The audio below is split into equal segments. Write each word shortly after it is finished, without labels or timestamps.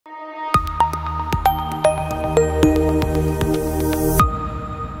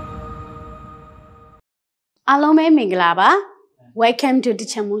Alome Miglaba, welcome to the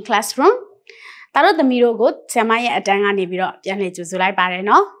Chamun classroom. Taro the Miro good, Samaya Atanga Nibiro, Janet Zulai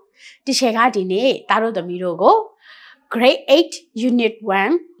Bareno. The Shegadine, Taro the Miro go. Grade 8, Unit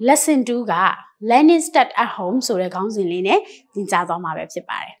 1, Lesson 2 ga. Learning start at home, so the council in it, in Zadoma website.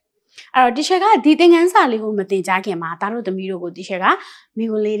 Our Dishega did an answer Ligo Mate Jakema, Taro the Miro go Dishega,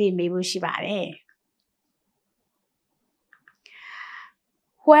 Migo lady Mabu Shibare.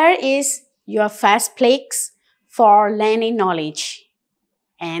 Where is your first place for learning knowledge?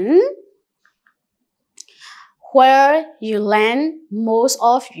 And where you learn most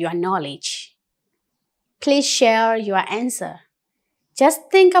of your knowledge? Please share your answer.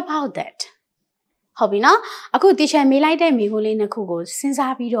 Just think about that. Hobina, aku teacher me like that migole na kugo since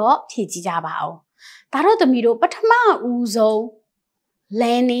I be do teach jabao. Taro the miro patama uzo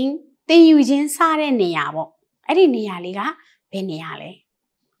learning the Eugene Sare neabo. Adi nealiga beniale.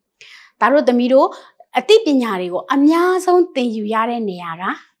 Taro the miro a tip in yarigo, a miason thing you yare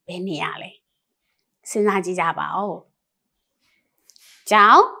neaga beniale. Sinaji jabao.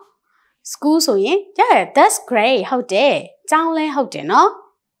 Ciao. School so yeah, that's great. How dare? Ciao le how dare no?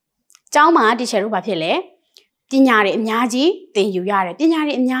 Ciao ma di cheru papile. Tinyari imyaji, thing you yare.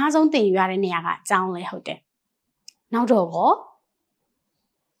 Tinyari imyazon thing you yare neaga. Ciao le how dare. Now do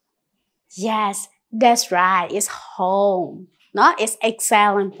yes, that's right. It's home. No, it's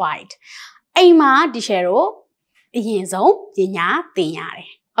excellent white. Aima di cheru. Yinzo, tinya, tinyare.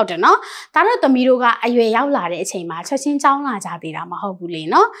 How do no? Taro the miroga a yaula de chema, chachin chauna jadira mahobule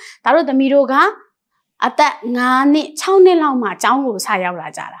no? Taro the miroga at that ngani chaune lama chango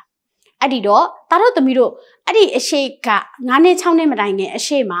sayala jara. Adido, Taro the miro, Adi a shake, Nane chaune madange, a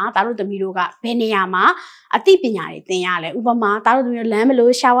shema, Taro the miroga, Peneama, a tipinari, Tiale, Ubama, Taro the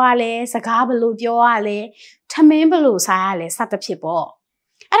lamelo, shawale, sagabalo, dioale, tamembalo, sayale, sata people.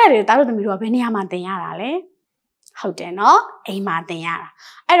 And I Taro the miro, Peneama, Tiale. How dare no? Aima Tiara.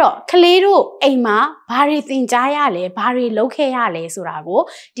 Ero, Kalero, Aima, Bari Tinjayale, Bari Lokeale, Surago,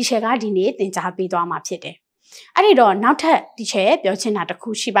 Dishega dinate, in Japi Dama Pite. Adido, not the chair, Biochina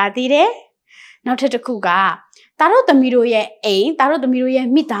Kushiba dire, not the Kuga. Taro the Miroye A, Taro the Miroye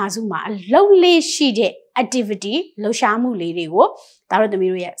Mitazuma, lovely shide activity, Lo Shamu lady go, Taro the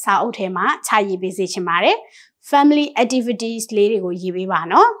Miroye Saotema, Chayi busy chimare, family activities lady go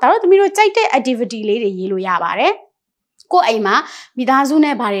yibano, Taro the Miro Chite activity lady yellow yabare. Ko aima,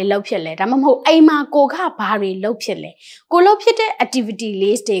 Midazune Barry Lopele, Ramamo Aima Koga Barry Lopele. Ko lopete activity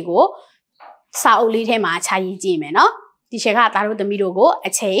lays de go. Sauli Tema Chayi Jime, no? The Shekataro the Midogo, a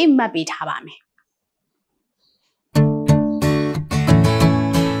chay mabit habame.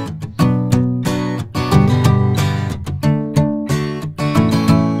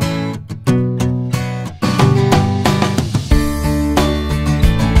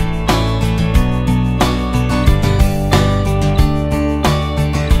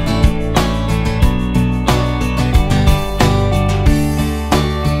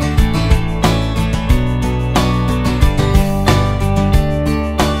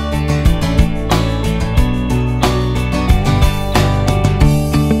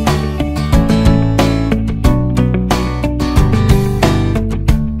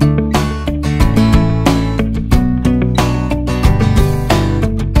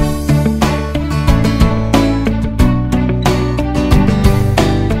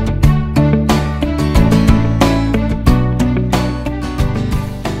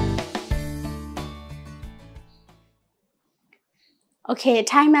 Okay,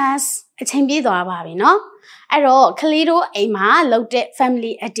 time as a champion or baby, no? I wrote Kalido Aima looked at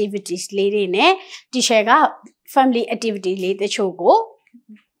family activities lady ne, Dishega family activity late the chogo.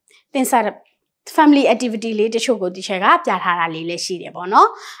 Then said family activity late the chogo Dishega, Jahara Lile Shidebono.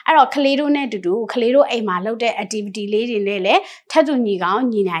 I wrote Kalido ne to do Kalido Aima looked at activity lady nele, Tatu Niga,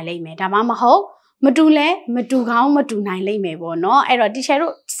 Nina Lame, Damama ho. Matule, Matugao, Matunai Lame bono, I wrote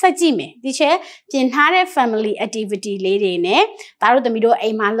Dishero Sajime, Dishe, Pinhare family activity lady ne, Taro the middle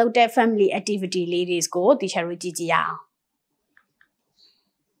a man looked at family activity ladies go, Dishero Gigia.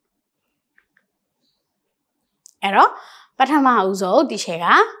 Ero, Patama Uzo,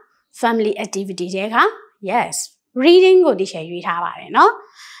 Dishega, family activity dega, yes, reading go Dishe, we have no?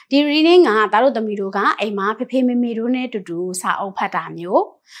 The reading Taro the Miruga, a ma pepe mirune to do sao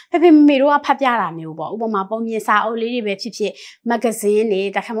patamio, pepe mirua papiara mubo, Ubama Bomi sao lady bepipi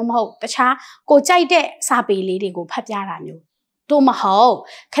magazine, the Hamamo, the cha, go jide, sabi lady go papiara mu. Domaho,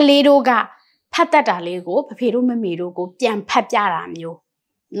 Kaledoga, patata lego, peperum miru go, pian papiara mu.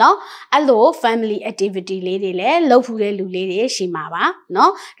 နော်အဲ့လို family activity လေးတွေလည်းလုပ်ဖူးတဲ့လူလေးတွေရှိမှာပါ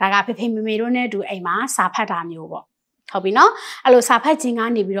နော်ဒါကဖေဖေမေမေတို့နဲ့အတူအိမ်မှာစာဖတ်တာမျိုးပေါ့ဟုတ်ပြီနော်အဲ့လိုစာဖတ်ခြင်းက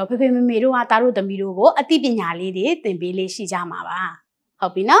နေပြီးတော့ဖေဖေမေမေတို့ကသားတို့သမီးတို့ကိုအသိပညာလေးတွေသင်ပေးလေးရှိကြမှာပါဟု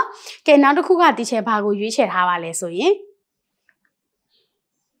တ်ပြီနော်ကဲနောက်တစ်ခုကတီချာဘာကိုရွေးချယ်ထားပါလဲဆိုရင်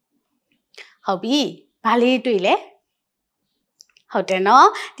ဟုတ်ပြီဘာလေးတွေ့လဲဟုတ်တယ်နော်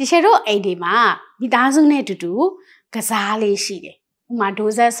တီချာတို့အိမ်ဒီမှာမိသားစုနဲ့အတူတူကစားလေးရှိတယ်ဥမာ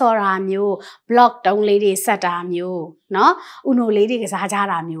ဒိုးဆက်ဆော့တာမျိုး block တုံးလေးတွေဆက်တာမျိုးเนาะ uno လေးတွေကစားကြ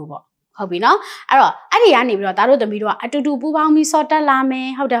တာမျိုးပေါ့ဟုတ်ပြီเนาะအဲ့တော့အဲ့ဒီကနေပြီးတော့သားတို့သမီးတို့ကအတူတူပူးပေါင်းပြီးဆော့တက်လာမယ်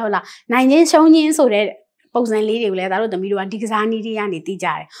ဟုတ်တယ်ဟုတ်လားနိုင်ချင်းရှုံးချင်းဆိုတဲ့ပုံစံလေးတွေကိုလည်းသားတို့သမီးတို့ကဒီကစားနည်းတွေကနေသိကြတ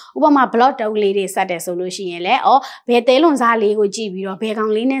ယ်ဥပမာ block တုံးလေးတွေဆက်တယ်ဆိုလို့ရှိရင်လည်းဘယ်သေးလွန်စားလေးကိုကြည့်ပြီးတော့ဘယ်ကော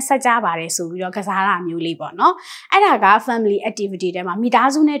င်လေးနဲ့ဆက်ကြပါတယ်ဆိုပြီးတော့ကစားတာမျိုးလေးပေါ့เนาะအဲ့ဒါက family activity ထဲမှာမိသား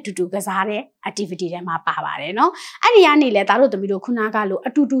စုနဲ့အတူတူကစားတဲ့ activity ထဲမှာပါပါတယ်เนาะအဲ့ဒီကနေလည်းသားတို့သမီးတို့ခုနကလို့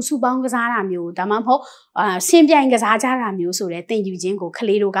အတူတူစုပေါင်းကစားတာမျိုးဒါမှမဟုတ်ဆင်းပြိုင်ကစားကြတာမျိုးဆိုတဲ့သင်ယူခြင်းကိုက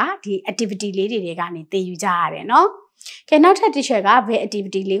လေးတို့ကဒီ activity လေးတွေကနေသင်ယူကြရတယ်เนาะကဲနောက်ထပ် teacher ကဘယ်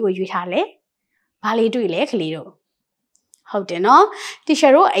activity လေးကိုရွေးထားလဲဘာလေးတွေ့လဲကလေးတို့ဟုတ်တယ်နော်တီချာ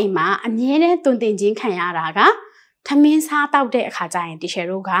တို့အိမ်မှာအမြဲတမ်းတွင်တင်ခြင်းခံရတာကထမင်းစားတောက်တဲ့အခါကျရင်တီချာ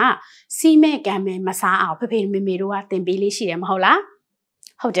တို့ကစီးမဲ့ကံမဲ့မစားအောင်ဖေဖေမေမေတို့ကသင်ပေးလေးရှိတယ်မဟုတ်လား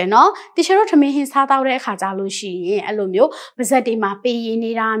ဟုတ်တယ်နော်တီချာတို့ထမင်းဟင်းစားတောက်တဲ့အခါကျလို့ရှိရင်အဲ့လိုမျိုးပါဇက်တွေမှာပေးရင်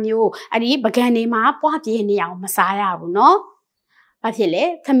နေတာမျိုးအဲ့ဒီပကံတွေမှာပွားပြေးနေအောင်မစားရဘူးနော်ဘာဖြစ်လဲ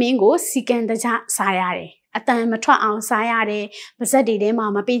ထမင်းကိုစီကံတကြစားရတယ်အတန်မထွက်အောင်စားရတယ်ပါဇက်တွေထဲမှာ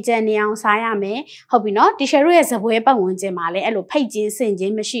မပိကျန်နေအောင်စားရမယ်ဟုတ်ပြီနော်တီချာတို့ရဲ့ဇပွဲပတ်ဝန်းကျင်မှာလည်းအဲ့လိုဖိတ်ခြင်းဆင်ခြ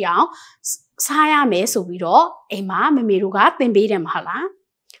င်းမရှိအောင်စားရမယ်ဆိုပြီးတော့အိမ်မှာမမေတို့ကသင်ပေးတယ်မဟုတ်လား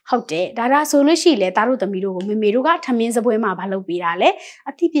ဟုတ်တယ်ဒါဆိုလို့ရှိလေသားတို့သမီးတို့ကိုမမေတို့ကထမင်းဇပွဲမှာမလုပ်ပေးတာလေ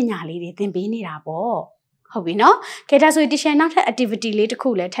အသိပညာလေးတွေသင်ပေးနေတာပေါ့ဟုတ်ပြီနော်ကဲဒါဆိုတီချာနောက်ထပ် activity လေးတစ်ခု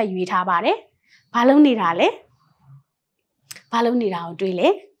လည်းထပ်ရွေးထားပါတယ်ဘာလုပ်နေတာလဲဘာလုပ်နေတာကိုတွေ့လေ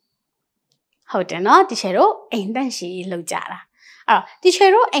ဟုတ်တယ်နော်တီချာတို့အိမ်တန့်ရှည်လောက်ကြတာအဲ့တော့တီချာ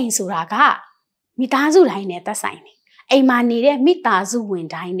တို့အိမ်ဆိုတာကမိသားစုတိုင်းနဲ့သက်ဆိုင်တယ်အိမ်မှာနေတဲ့မိသားစုဝင်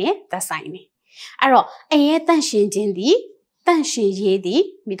တိုင်းနဲ့သက်ဆိုင်တယ်အဲ့တော့အိမ်ရဲ့တန့်ရှင်းခြင်းသည်တန့်ရှင်းရေးသည်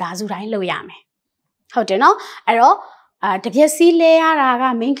မိသားစုတိုင်းလုပ်ရမယ်ဟုတ်တယ်နော်အဲ့တော့တပြက်စီးလဲရတာက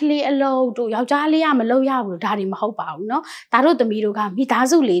မိန်းကလေးအလုပ်တို့ယောက်ျားလေးကမလုပ်ရဘူးဒါတွေမဟုတ်ပါဘူးเนาะဒါတို့သမီးတို့ကမိသား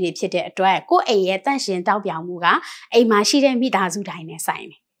စုလေးတွေဖြစ်တဲ့အတွက်ကိုယ့်အိမ်ရဲ့တန့်ရှင်းတောက်ပြောင်မှုကအိမ်မှာရှိတဲ့မိသားစုတိုင်းနဲ့ဆိုင်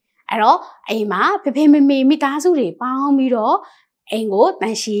တယ်အဲ့တော့အိမ်မှာဖေဖေမေမေမိသားစုတွေပေါင်းပြီးတော့အိမ်ကိုတ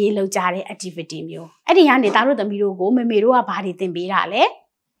န်ရှင်းလုပ်ကြတဲ့ activity မျိုးအဲ့ဒီကနေသားတို့သမီးတို့ကိုမေမေတို့ကဘာတွေသင်ပေးတာလဲ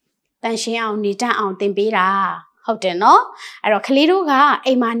တန်ရှင်းအောင်နေတတ်အောင်သင်ပေးတာဟုတ်တယ်နော်အဲ့တော့ကလေးတို့က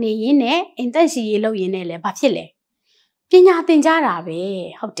အိမ်မှာနေရင်းနဲ့အိမ်တန်ရှင်းလုပ်ရင်းနဲ့လည်းဘာဖြစ်လဲပညာသင်ကြတာပဲ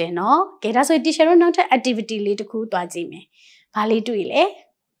ဟုတ်တယ်နော်ကဲဒါဆို teacher တို့နောက်ထပ် activity လေးတစ်ခုသွားကြည့်မယ်ဘာလေးတွေ့လဲ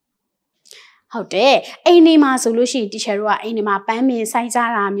ဟုတ်တယ်အိမ်နေမှာဆိုလို့ရှိရင် teacher တို့ကအိမ်နေမှာပန်းပင်စိုက်ကြ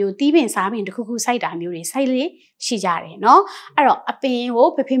တာမျိုးတီးပင်စားပင်တစ်ခုခုစိုက်တာမျိုးတွေစိုက်လေးရှိကြတယ်เนาะအဲ့တော့အပင်ကို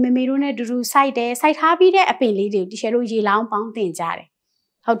ဖေဖေမေမေတို့နဲ့တူတူစိုက်တယ်စိုက်ထားပြီးတဲ့အပင်လေးတွေကို teacher တို့ရေလောင်းပေါင်းတင်ကြတယ်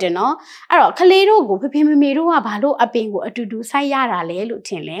ဟုတ်တယ်เนาะအဲ့တော့ကလေးတို့ကိုဖေဖေမေမေတို့ကဘာလို့အပင်ကိုအတူတူစိုက်ရတာလဲလို့ထ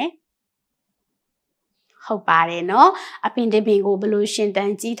င်လဲဟုတ်ပါတယ်เนาะအပင်တစ်ပင်ကိုဘလို့ရှင်တ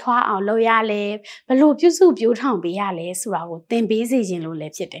န်ကြီးထွားအောင်လုပ်ရလဲဘလို့ပြုစုပြိုးထောင်ပေးရလဲဆိုတာကိုသင်ပေးစေခြင်းလို့လ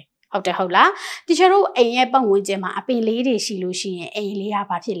ည်းဖြစ်တယ်ဟုတ်တယ်ဟုတ်လားတီချာတို့အိမ်ရဲ့ပတ်ဝန်းကျင်မှာအပင်လေးတွေရှိလို့ရှိရင်အိမ်လေးက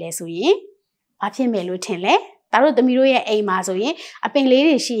ဘာဖြစ်လဲဆိုရင်ဘာဖြစ်မယ်လို့ထင်လဲဒါတို့သမီးတို့ရဲ့အိမ်မှာဆိုရင်အပင်လေး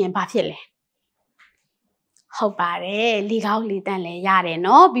တွေရှိရင်ဘာဖြစ်လဲဟုတ်ပါတယ်လီကောင်းလီတန့်လည်းရတယ်เน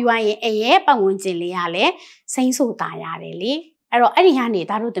าะပြီးသွားရင်အိမ်ရဲ့ပတ်ဝန်းကျင်လေးကလည်းစိမ့်ဆိုတာရတယ်လေအဲ့တော့အဲ့ဒီကနေ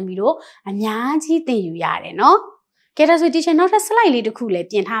ဒါတို့သမီးတို့အများကြီးသင်ယူရတယ်เนาะကဲဒါဆိုတီချာနောက်ထပ် slide လေးတစ်ခုလည်း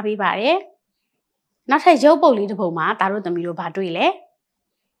ပြင်ထားပေးပါတယ်နောက်ထပ်ရုပ်ပုံလေးတစ်ပုံမှာဒါတို့သမီးတို့ဘာတွေ့လဲ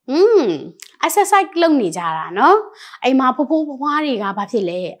exercise လုပ်နေကြတာเนาะအိမ်မှာဖိုးဖိုးဖွားတွေကဘာဖြစ်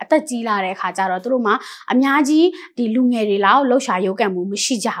လဲအသက်ကြီးလာတဲ့အခါကျတော့သူတို့မှာအများကြီးဒီလူငယ်တွေလောက်လှုပ်ရှားရုပ်ကံမှုမ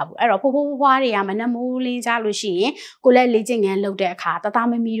ရှိကြဘူးအဲ့တော့ဖိုးဖိုးဖွားတွေကမနှမိုးလင်းကြလို့ရှိရင်ကိုလည်းလေ့ကျင့်ခန်းလုပ်တဲ့အခါတသား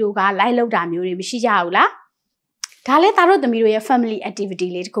မမီတို့ကလိုက်လုပ်တာမျိုးတွေမရှိကြဘူးလားဒါလည်းသားတို့သမီးတို့ရဲ့ family activity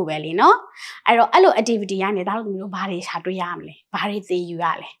လေးတစ်ခုပဲလေเนาะအဲ့တော့အဲ့လို activity ကနေသားတို့သမီးတို့ဘာတွေရှာတွေ့ရမလဲဘာတွေသိယူရ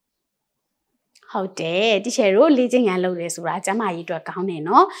လဲဟုတ်တယ်တီချာတို့လေ့ကျင့်ခန်းလုပ်တယ်ဆိုတာကျမကြီးအတွက်ကောင်းတယ်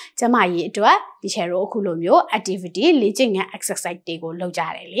နော်ကျမကြီးအတွက်တီချာတို့အခုလိုမျိုး activity လေ့ကျင့်ခန်း exercise တွေကိုလုပ်ကြ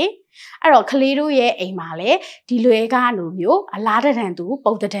တယ်လေအဲ့တော့ကလေးတို့ရဲ့အိမ်မှာလည်းဒီလွယ်ကားလိုမျိုးအလားတန်တူ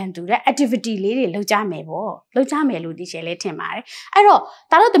ပုံတန်တူတဲ့ activity လေးတွေလုပ်ကြမယ်ပေါ့လုပ်ကြမယ်လို့တီချာလည်းထင်ပါတယ်အဲ့တော့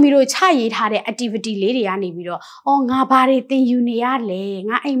ဒါတို့သမီးတို့ချရေးထားတဲ့ activity လေးတွေကနေပြီးတော့ငါဘာတွေသင်ယူနေရလဲ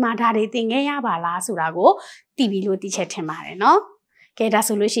ငါအိမ်မှာဒါတွေသင်ခဲ့ရပါလားဆိုတာကိုသိပြီလို့တီချာထင်ပါတယ်နော်ကဲဒါ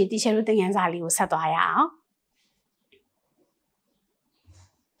ဆိုလို့ရှိရင်တီချာတို့သင်ခန်းစာလေးကိုဆက်သွားရအောင်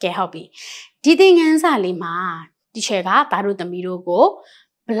ကဲဟုတ်ပြီဒီသင်ခန်းစာလေးမှာ teacher ကသားတို့သမီးတို့ကို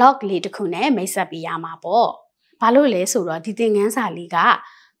blog လေးတစ်ခုနဲ့မိတ်ဆက်ပေးရမှာပေါ့ဘာလို့လဲဆိုတော့ဒီသင်ခန်းစာလေးက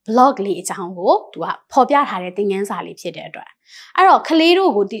blog လေးအကြောင်းကိုသူကဖော်ပြထားတဲ့သင်ခန်းစာလေးဖြစ်တဲ့အတွက်အဲ့တော့ကလေး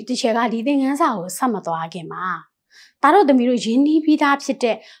တို့ကို teacher ကဒီသင်ခန်းစာကိုဆက်မသွားခင်မှာသားတို့သမီးတို့ရင်းနှီးပြီးသားဖြစ်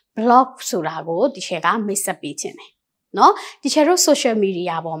တဲ့ blog ဆိုတာကို teacher ကမိတ်ဆက်ပေးခြင်းတယ်နော် teacher တို့ social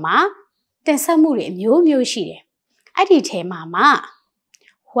media ပေါ်မှာတင်ဆက်မှုတွေအမျိုးမျိုးရှိတယ်အဲ့ဒီထဲမှာ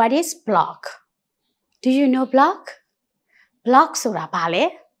What is blog? Do you know blog? Blog ဆိုတာဘာလဲ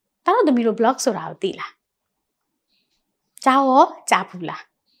သားတို့သမီးတို့ blog ဆိုတာကိုသိလားကြားဘူးလား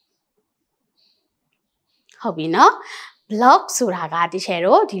ဟုတ်ပြီနော် blog ဆိုတာက teacher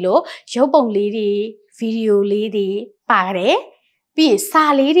တို့ဒီလိုရုပ်ပုံလေးတွေဗီဒီယိုလေးတွေပါတယ်ပြီးရင်စာ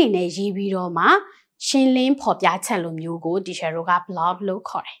လေးတွေနဲ့ရေးပြီးတော့မှရှင်းလင်းဖော်ပြချက်လိုမျိုးကို teacher တို့က blog လို့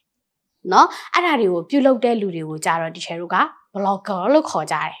ခေါ်တယ်နော်အဲ့ဒါတွေကိုပြုလုပ်တဲ့လူတွေကိုကြတော့ teacher တို့က blogger လို့ခေါ်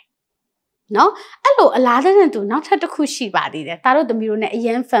ကြတယ်နော်အဲ့လိုအလားတူနောက်ထပ်တစ်ခုရှိပါသေးတယ်သားတို့သမီးတို့နဲ့အရ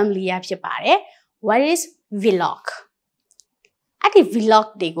င် familiar ဖြစ်ပါတယ် What is vlog အဲ့ဒီ vlog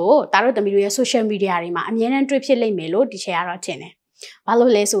တွေကိုသားတို့သမီးတို့ရဲ့ social media တွေမှာအများနဲ့တွေ့ဖြစ်လိမ့်မယ်လို့ teacher ကတော့ထင်တယ်ဘာ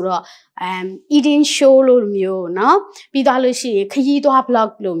လို့လဲဆိုတော့ eating show လို့မျိုးเนาะပြီးသွားလို့ရှိရင်ခရီးသွား blog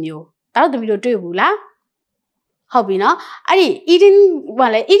လို့မျိုးသားတို့သမီးတို့တွေ့ဘူးလားဟုတ်ပြီနော်အဲ့ဒီ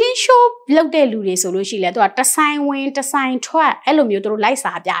eating show လုပ်တဲ့လူတွေဆိုလို့ရှိလဲသူကတဆိုင်ဝင်တဆိုင်ထွက်အဲ့လိုမျိုးသူတို့လိုက်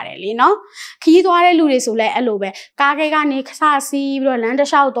စာပြတယ်လေနော်ခရီးသွားတဲ့လူတွေဆိုလဲအဲ့လိုပဲကားကနေခဆစီးပြီးတော့လမ်းတစ်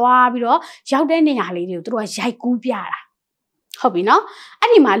လျှောက်သွားပြီးတော့ရောက်တဲ့နေရာလေးတွေကိုသူတို့ကရိုက်ကူးပြတာဟုတ်ပြီနော်အဲ့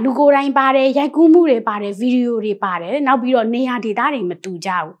ဒီမှာလူကိုယ်တိုင်ပါတယ်ရိုက်ကူးမှုတွေပါတယ်ဗီဒီယိုတွေပါတယ်နောက်ပြီးတော့နေရာဒေသတွေမတူကြ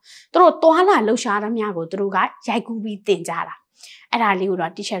ဘူးသူတို့သွားလာလှုပ်ရှားသမျှကိုသူတို့ကရိုက်ကူးပြီးသင်ကြတာအဲ့ဒါလေးကို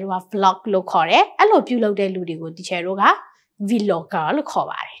တော့ teacher တို့က vlog လို့ခေါ်တယ်အဲ့လိုပြုလုပ်တဲ့လူတွေကို teacher တို့က vlogger လို့ခေါ်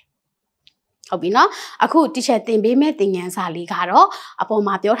ပါတယ်ဟုတ်ပြီနော်အခု teacher သင်ပေးမယ့်သင်ခန်းစာလေးကတော့အပေါ်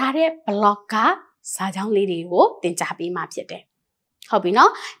မှာပြောထားတဲ့ blog ကစာကြောင်းလေးတွေကိုသင်ကြားပေးမှဖြစ်တယ်ဟုတ်ပြီ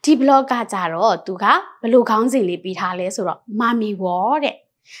နော်ဒီ blog ကကြတော့သူကဘယ်လိုခေါင်းစဉ်လေးပေးထားလဲဆိုတော့ Mommy War တဲ့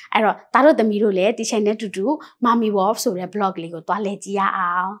အဲ့တော့သားတို့သမီးတို့လည်း teacher နဲ့တူတူ Mommy War ဆိုတဲ့ blog လေးကိုသွားလည်ကြည့်ရ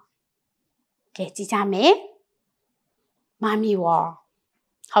အောင်ကဲကြည့်ကြမယ် Mommy War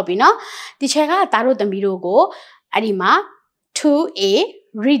ဟုတ်ပြီနော် teacher ကသားတို့သမီးတို့ကိုအဲ့ဒီမှာ 2A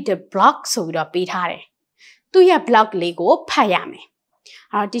read the blog ဆိုပြီးတော့ပေးထားတယ်သူ့ရဲ့ blog လေးကိုဖတ်ရမယ်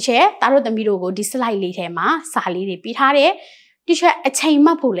အဲ့တော့ teacher သားတို့သမီးတို့ကိုဒီ slide လေးထဲမှာစာလေးတွေပေးထားတယ် teacher အချိန်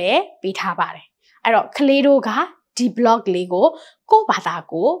မှတ်ဖို့လည်းပေးထားပါတယ်အဲ့တော့ကလေးတို့ကဒီ blog လေးကိုကိုယ့်ဘာသာ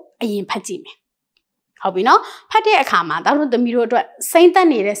ကိုအရင်ဖတ်ကြည့်မယ်ဟုတ်ပြီနော်ဖတ်တဲ့အခါမှာသားတို့သမီးတို့အတွက်စိမ့်သက်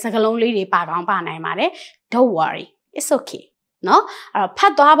နေတဲ့စကားလုံးလေးတွေပါကောင်းပါနိုင်ပါတယ် Don't worry it's okay နော်အဲ့တော့ဖ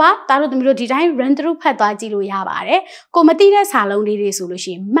တ်သွားပါသားတို့သမီးတို့ဒီတိုင်း run through ဖတ်သွားကြည့်လို့ရပါတယ်ကိုမသိတဲ့စာလုံးလေးတွေဆိုလို့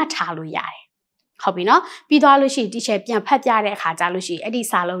ရှိရင်မှတ်ထားလို့ရတယ်ဟုတ်ပြီနော်ပြီးသွားလို့ရှိရင် teacher ပြန်ဖတ်ပြတဲ့အခါကျလို့ရှိရင်အဲ့ဒီ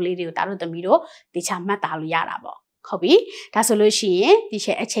စာလုံးလေးတွေကိုသားတို့သမီးတို့တေချာမှတ်သားလို့ရတာပေါ့ဟုတ်ပြီဒါဆိုလို့ရှိရင်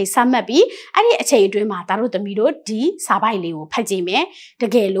teacher အချိန်ဆက်မှတ်ပြီးအဲ့ဒီအချိန်အတွင်းမှာသားတို့သမီးတို့ဒီစာပိုက်လေးကိုဖတ်ကြည့်မယ်တ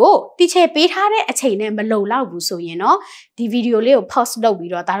ကယ်လို့ teacher ပေးထားတဲ့အချိန်နဲ့မလုံလောက်ဘူးဆိုရင်တော့ဒီဗီဒီယိုလေးကို pause လုပ်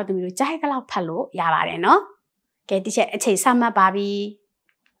ပြီးတော့သားတို့သမီးတို့ကြိုက်တဲ့လောက်ဖတ်လို့ရပါတယ်နော်ကဲ teacher အချိန်ဆက်မှတ်ပါပြီ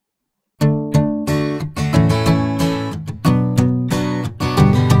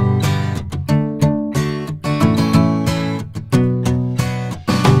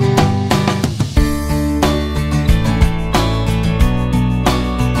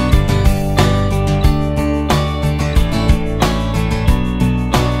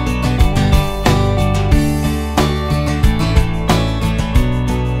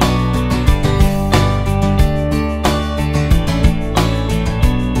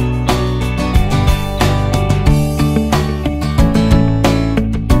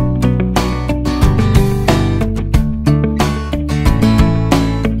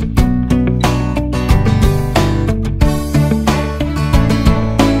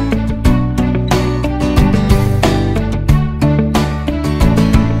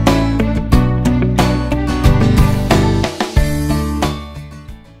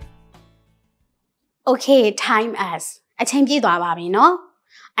Okay time as အချိန်ပြည့်သွားပါပြီเนาะ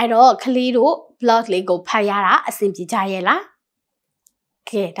အဲ့တော့ကလေးတို့ blog လေးကိုဖတ်ရတာအဆင်ပြေကြရဲ့လား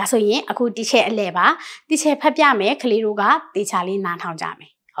ကဲဒါဆိုရင်အခု teacher အလဲပါ teacher ဖတ်ပြမယ်ကလေးတို့ကတေချာလေးနားထောင်ကြမ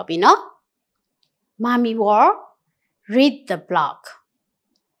ယ်ဟုတ်ပြီเนาะ Mommy War read the blog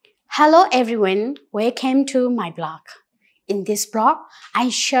Hello everyone welcome to my blog In this blog I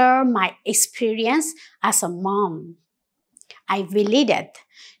share my experience as a mom I believe that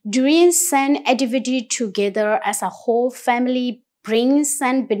doing some activity together as a whole family brings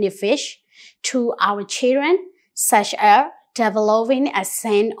some benefits to our children, such as developing a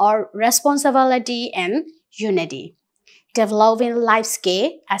sense of responsibility and unity. developing life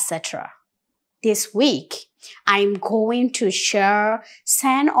skill, etc. This week, I'm going to share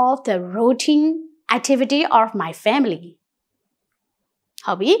some of the routine activity of my family.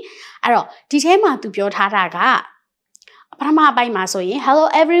 ဟုတ်ပြီအဲ့တော့ဒီထဲမှာသူပြောထားတာကပထမအပိုင်းမှာဆိုရင် Hello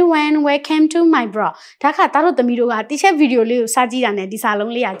everyone, welcome to my blog ဒါကတားတို့သမီးတို့ကတီချက်ဗီဒီယိုလေးကိုစကြည့်တာနဲ့ဒီစာ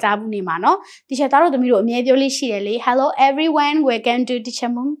လုံးလေးကကြားဘူးနေမှာเนาะတီချက်တားတို့သမီးတို့အမြဲပြောလေးရှိတယ်လေ Hello everyone, welcome to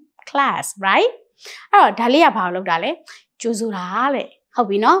teacher mom class, right အဲ့တော့ဒါလေးကဘာလို့လုပ်တာလဲကြိုဆိုတာလေဟုတ်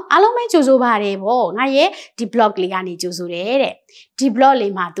ပြီเนาะအားလုံးပဲကြိုဆိုပါတယ်ဗောငါရဲ့ဒီ blog လေးကနေကြိုဆိုတယ်တဲ့ဒီ blog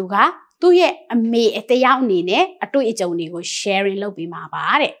လေးမှာသူကသူ့ရဲ့အမေအတယောက်အနေနဲ့အတွေ့အကြုံတွေကို sharing လုပ်ပေးမှာပါ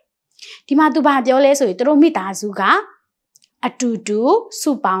တဲ့ဒီမှာသူဘာပြောလဲဆိုရင်သူတို့မိသားစုကအတူတူ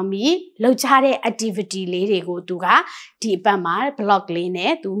စုပေါင်းပြီးလုပ်ကြတဲ့ activity လေးတွေကိုသူကဒီအပတ်မှာ blog လေး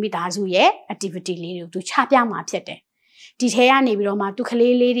နဲ့သူမိသားစုရဲ့ activity လေးတွေကိုသူချပြမှာဖြစ်တယ်ဒီထဲကနေပြီးတော့မှသူက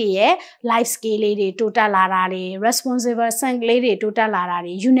လေးလေးတွေရဲ့ life skill လေးတွေတိုးတက်လာတာတွေ responsible sense လေးတွေတိုးတက်လာတာ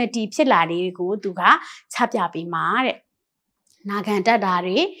တွေ unity ဖြစ်လာတွေကိုသူကချပြပေးမှာတဲ့နာခံတတ်တာ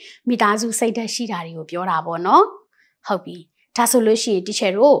တွေမိသားစုစိတ်ဓာတ်ရှိတာတွေကိုပြောတာပေါ့နော်ဟုတ်ပြီဒါဆိုလို့ရှိရင်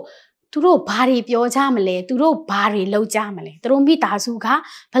teacher တို့သူတို့ဘာတွေပြောကြမလဲသူတို့ဘာတွေလုပ်ကြမလဲသူတို့မိသားစုက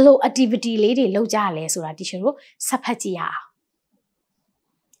ဘယ်လို activity လေးတွေလုပ်ကြလဲဆိုတာ teacher တို့ဆက်ဖတ်ကြည့်ရအောင်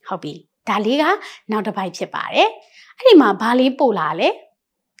ဟုတ်ပြီဒါလေးကနောက်တစ်ပိုက်ဖြစ်ပါတယ်အဲ့ဒီမှာဘာလေးပို့လာလဲ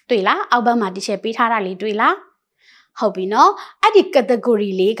တွေ့လားအောက်ဘက်မှာ teacher ပေးထားတာလေးတွေ့လားဟုတ်ပြီနော်အဲ့ဒီ category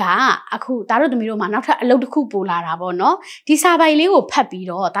လေးကအခုဒါတို့သမီးတို့မှာနောက်ထပ်အလုပ်တစ်ခုပို့လာတာပေါ့နော်ဒီစာပိုင်လေးကိုဖတ်ပြီး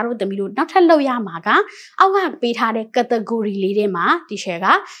တော့ဒါတို့သမီးတို့နောက်ထပ်လုပ်ရမှာကအောက်ကပေးထားတဲ့ category လေးထဲမှာ teacher က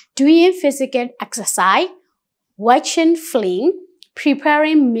doing physical exercise, watching film,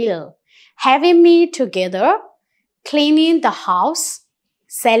 preparing meal, having meal together, cleaning the house,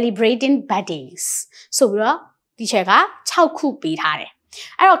 celebrating birthdays ဆိုပြီးတော့ teacher က6ခုပေးထားတယ်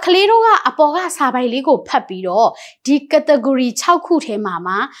အဲ့တော့ကလေးတို့ကအပေါ်ကစာပိုင်လေးကိုဖတ်ပြီးတော့ဒီ category 6ခုထဲမှာ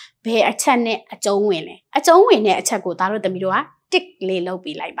ဘယ်အချက်နဲ့အကျုံးဝင်လဲအကျုံးဝင်တဲ့အချက်ကိုသားတို့သမီးတို့က tick လေးလုပ်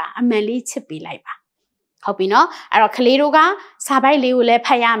ပေးလိုက်ပါအမှန်လေးချစ်ပေးလိုက်ပါဟုတ်ပြီနော်အဲ့တော့ကလေးတို့ကစာပိုင်လေးကိုလည်းဖ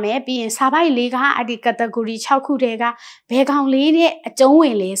တ်ရမယ်ပြီးရင်စာပိုင်လေးကအဲ့ဒီ category 6ခုထဲကဘယ်ကောင်လေးနဲ့အကျုံးဝ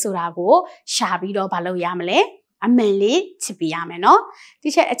င်လဲဆိုတာကိုရှာပြီးတော့မလုပ်ရမလဲအမှန်လေးချစ်ပေးရမယ်နော်ဒီ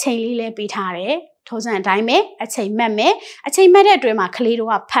ချက်အချိန်လေးလည်းပေးထားတယ်ထိုးစံအတိုင်းပဲအချိန်မှတ်မယ်အချိန်မှတ်တဲ့အတွင်းမှာကလေးတို့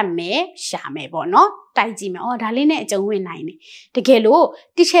ကဖတ်မယ်ရှာမယ်ပေါ့နော်တိုက်ကြည့်မယ်ဒါလေးနဲ့အကျုံးဝင်နိုင်တယ်တကယ်လို့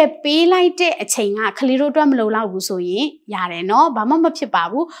တစ်ချက်ပေးလိုက်တဲ့အချိန်ကကလေးတို့အတွက်မလုံလောက်ဘူးဆိုရင်ရတယ်နော်ဘာမှမဖြစ်ပါ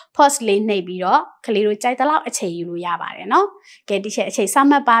ဘူး pause လေးနှိပ်ပြီးတော့ကလေးတို့ကြိုက်တဲ့လောက်အချိန်ယူလို့ရပါတယ်နော်ကဲတစ်ချက်အချိန်စ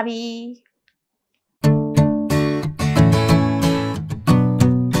မှတ်ပါပြီ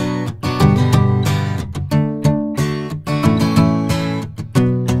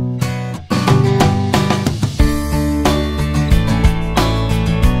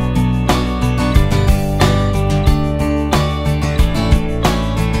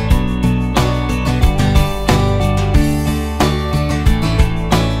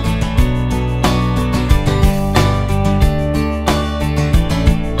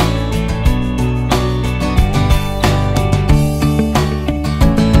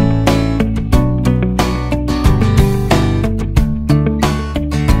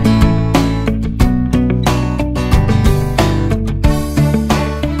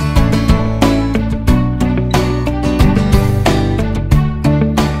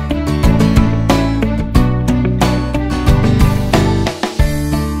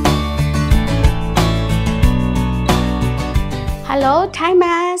Hello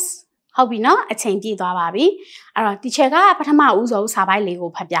timers ဟုတ်ပြီနော်အချိန်ပြည့်သွားပါပြီအဲ့တော့ teacher ကပထမဦးဆုံးစာပိုက်လေး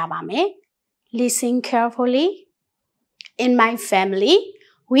ကိုဖတ်ပြပါမယ် Listen carefully In my family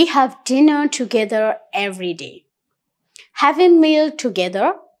we have dinner together every day Having meal together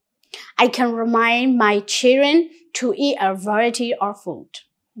I can remind my children to eat a variety of food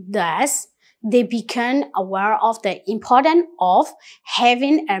Thus they become aware of the importance of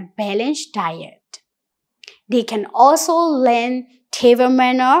having a balanced diet They can also learn table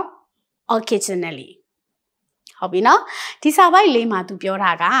manner occasionally. ဟုတ်ပြီနော်ဒီစာပိုက်လေးမှာသူပြော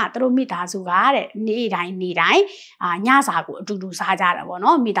တာကသူတို့မိသားစုကတဲ့နေ့တိုင်းညစာကိုအတူတူစားကြတယ်ပေါ့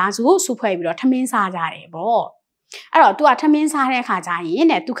နော်မိသားစုကိုစုဖွဲ့ပြီးတော့ထမင်းစားကြတယ်ပေါ့အဲ့တော့ तू ကထမင်းစားတဲ့အခါကျရင်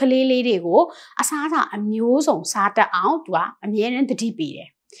တဲ့ तू ကလေးလေးတွေကိုအစားအစာအမျိုးစုံစားတတ်အောင် तू ကအမြဲတမ်းတတိပေးတယ်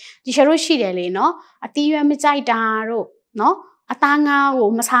ဒီရှာတို့ရှိတယ်လေနော်အသီးရွက်မကြိုက်တာတို့နော်အသားငါးကို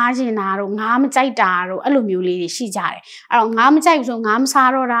မစားချင်တာတို့ငါးမကြိုက်တာတို့အဲ့လိုမျိုးလေးတွေရှိကြတယ်အဲ့တော့ငါးမကြိုက်ဘူးဆိုငါးမစား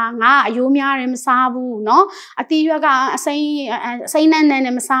တော့တာငါအယိုးများတယ်မစားဘူးเนาะအသီးရွက်ကအစိမ်းနန်း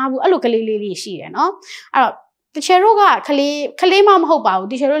နဲ့မစားဘူးအဲ့လိုကလေးလေးတွေရှိတယ်เนาะအဲ့တော့တချို့ကကလေးမှမဟုတ်ပါဘူး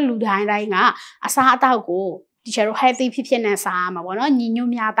တချို့လူတိုင်းကအစားအသောက်ကို teacher တို့ healthy ဖြစ်နေစားရမှာပေါ့နော်ညီညွ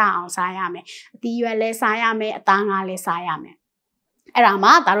တ်များတာအောင်စားရမယ်အသီးရွက်လည်းစားရမယ်အသားငါးလည်းစားရမယ်အဲ့ဒါမှ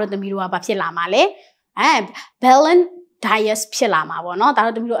ဒါတို့သမီးတို့ကဘာဖြစ်လာမှာလဲbalance diet ဖြစ်လာမှာပေါ့နော်ဒါ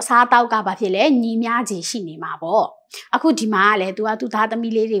တို့သမီးတို့အစားအသောက်ကဘာဖြစ်လဲညီများကြီးရှိနေမှာပေါ့အခုဒီမှာကလည်းသူသားသ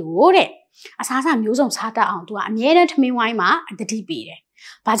မီးလေးတွေကိုတဲ့အစားအစာမျိုးစုံစားတတ်အောင်သူကအမြဲတမ်းထမင်းဝိုင်းမှာအတတိပေးတယ်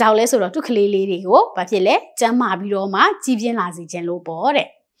ဘာကြောင့်လဲဆိုတော့သူကလေးလေးတွေကိုဘာဖြစ်လဲကျန်းမာပြီးတော့မှကြီးပြင်းလာစေခြင်းလို့ပေါ့တဲ့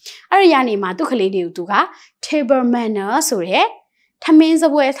အဲ့ဒီကနေမှသူကလေးတွေကိုသူက table manner ဆိုတဲ့ထမင်းစ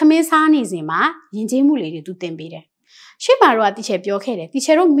ပွဲထမင်းစားနေစဉ်မှာယဉ်ကျေးမှုလေးတွေသူသင်ပေးတယ်ရှေ့မှာတော့တီချာပြောခဲ့တယ်တီ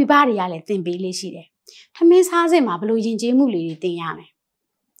ချာတို့မိဘတွေကလည်းသင်ပေးလေးရှိတယ်ထမင်းစားစဉ်မှာဘယ်လိုယဉ်ကျေးမှုလေးတွေသင်ရမယ်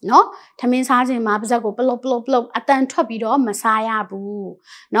နော်ထမင်းစားစဉ်မှာပါဇက်ကိုပလုတ်အတန်ထွက်ပြီးတော့မစားရဘူး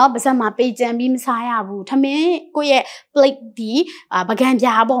နော်ပါဇက်မှာပိတ်ကြံပြီးမစားရဘူးထမင်းကိုယ့်ရဲ့ plate ဒီပကံ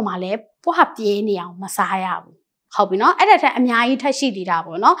ပြားပေါ်မှာလည်းပွားပြဲနေအောင်မစားရဘူးဟုတ်ပြီနော်အဲ့ဒါထက်အများကြီးထပ်ရှိသေးတာ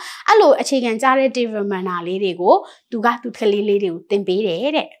ပေါ့နော်အဲ့လိုအခြေခံကြားတဲ့ development လေးတွေကိုသူကလေးလေးတွေကိုသင်ပေးတ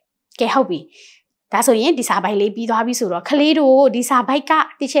ယ်တဲ့ကဲဟုတ်ပြီဒါဆိုရင်ဒီစာပိုက်လေးပြီးသွားပြီဆိုတော့ကလေးတို့ဒီစာပိုက်က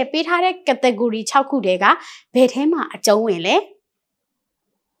တချို့ပေးထားတဲ့ category 6ခုတည်းကဘယ်ထဲမှာအကျုံးဝင်လဲ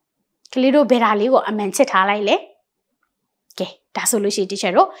ကလေးတို့ဘယ်ဓာလေးကိုအမှန်ချစ်ထားလိုက်လဲကဲဒါဆိုလို့ရှိရင်တ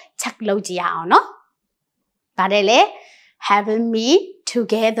ချို့တို့ check လုပ်ကြည့်ရအောင်နော်ဒါတဲ့လေ having me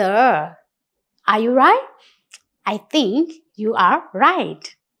together are you right I think you are right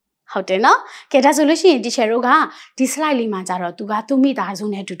ဟုတ်တယ်နော်ကဲဒါဆိုလို့ရှိရင်တီချာတို့ကဒီ slide လေးမှာကြတော့သူမိသားစု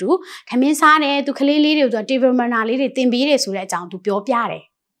နဲ့အတူတူထမင်းစားတယ်သူကလေးလေးတွေကို table manner လေးတွေသင်ပေးတယ်ဆိုတဲ့အကြောင်းသူပြောပြတယ်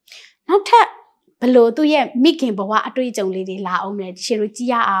နောက်ထပ်ဘလို့သူ့ရဲ့မိခင်ဘဝအတွေ့အကြုံလေးတွေလာအောင်လေတီချာတို့ကြည့်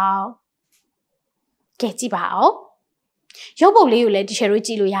ရအောင်ကဲကြည့်ပါအောင်ရုပ်ပုံလေးကိုလည်းတီချာတို့ကြ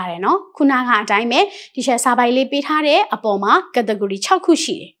ည့်လို့ရတယ်နော်ခုနကအတိုင်းပဲတီချာစာပိုက်လေးပေးထားတဲ့အပေါ်မှာ category 6ခု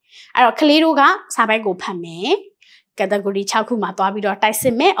ရှိတယ်အဲ့တော့ကလေးတို့ကစာပိုက်ကိုဖတ်မယ်category 6ခုမှာသွားပြီးတော့တိုက်စ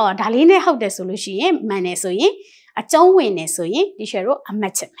စ်မယ်အော်ဒါလေးနဲ့ဟုတ်တယ်ဆိုလို့ရှိရင်မှန်တယ်ဆိုရင်အကျုံးဝင်တယ်ဆိုရင်တီချာတို့အမှ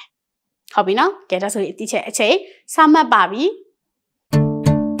တ်ချက်မယ်ဟုတ်ပြီနော်ကဲဒါဆိုရင်တီချာအချိန်စမှတ်ပါပြီ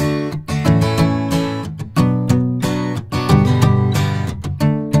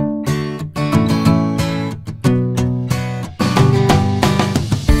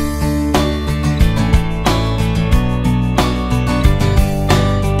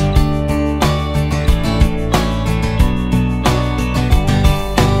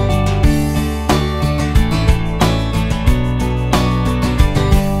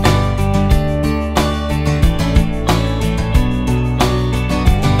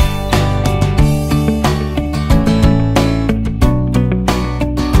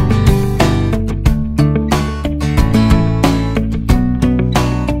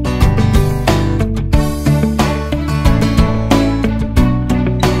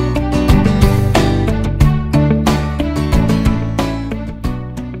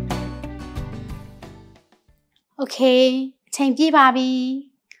Okay အချိန်ပြည့်ပါပြီ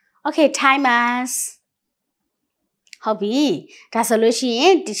Okay timers ဟုတ်ပြီဒါဆိုလို့ရှိရ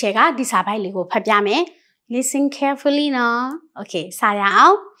င်ဒီချက်ကဒီစာပိုက်လေးကိုဖတ်ပြမယ် Listen carefully နော် Okay စာရအော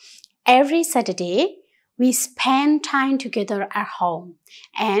င် Every Saturday we spend time together at home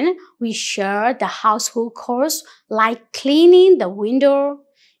and we share the household chores like cleaning the window,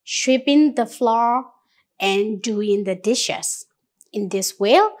 sweeping the floor and doing the dishes. In this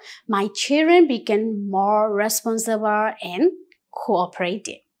way, my children become more responsible and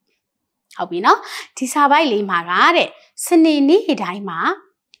cooperative. ဟုတ်ပြီနော်ဒီစာပိုက်လေးမှာကတဲ့စနေနေ့တိုင်းမှာ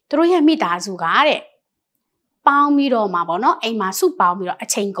သူတို့ရဲ့မိသားစုကတဲ့ပေါင်းပြီးတော့မှာပေါ့နော်အိမ်မှာစုပေါင်းပြီးတော့အ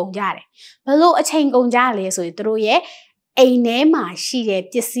ချိန်ကုန်ကြတယ်ဘလို့အချိန်ကုန်ကြလဲဆိုရင်သူတို့ရဲ့အိမ်ထဲမှာရှိတဲ့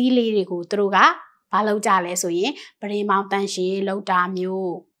ပစ္စည်းလေးတွေကိုသူတို့ကဘာလုပ်ကြလဲဆိုရင်ပရိမောင်တန်ရှည်လောက်တာ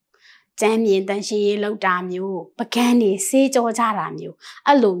မျိုးကျမ်းမြင်တန်ရှည်လောက်တာမျိုးပကန်းနေစေးကြောကြတာမျိုး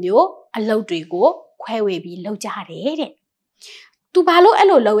အဲ့လိုမျိုးအလုပ်တွေကိုခွဲဝေပြီးလုပ်ကြတယ်တဲ့သူဘာလို့အဲ့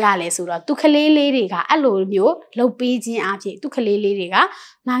လိုလုပ်ရလဲဆိုတော့သူကလေးလေးတွေကအဲ့လိုမျိုးလုပ်ပေးခြင်းအဖြစ်သူကလေးလေးတွေက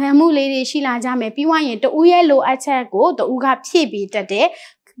နာခံမှုလေးတွေရှိလာကြမယ်ပြီးွားရင်တဦးရဲ့လိုအပ်ချက်ကိုတဦးကဖြည့်ပြီးတတ်တဲ့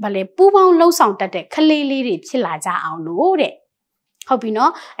ဗလဲပူပေါင်းလှုပ်ဆောင်တတ်တဲ့ကလေးလေးတွေဖြစ်လာကြအောင်လို့တဲ့ဟုတ်ပြီ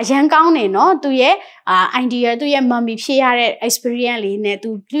နော်အရန်ကောင်းတယ်နော်သူရဲ့idea သူရဲ့ mommy ဖြစ်ရတဲ့ experience လေးနဲ့သူ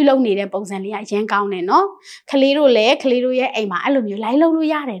ပြုလုပ်နေတဲ့ပုံစံလေးကအရန်ကောင်းတယ်နော်ကလေးတို့လည်းကလေးတို့ရဲ့အိမ်မှာအဲ့လိုမျိုးလိုက်လုပ်လို့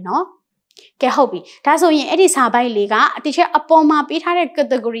ရတယ်နော်ကဲဟုတ်ပြီဒါဆိုရင်အဲ့ဒီစာပိုက်လေးကအတိကျအပေါ်မှာပေးထားတဲ့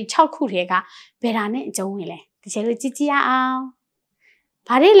category 6ခုထဲကဘယ်တာနဲ့အကျုံးဝင်လဲတကယ်လို့ကြည့်ကြည့်ရအောင်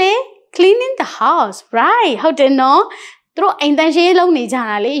ဘာတွေလဲ cleaning the house right ဟုတ်တယ်နော်သူတို့အိမ်တန်းရှင်းလုပ်နေကြ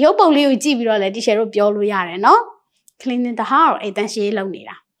တာလေရုပ်ပုံလေးကိုကြည့်ပြီးတော့လည်းတီချာတို့ပြောလို့ရတယ်နော် cleaning the house အိမ်တန်းရှင်းလုပ်နေ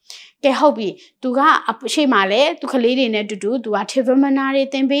တာကဲဟုတ်ပြီသူကအရှိမှလည်းသူကလေးတွေနဲ့တူတူသူက table manner တွေ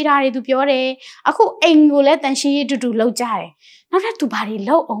သင်ပေးတာတွေသူပြောတယ်အခုအိမ်ကိုလည်းတန်ရှင်းရေးတူတူလုပ်ကြတယ် နောက်ထပ်သူဘာတွေ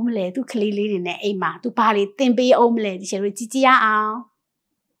လုပ်အောင်မလဲသူကလေးလေးတွေနဲ့အိမ်မှာသူဘာတွေသင်ပေးအောင်မလဲဒီချေတို့ကြည့်ကြည့်ရအောင်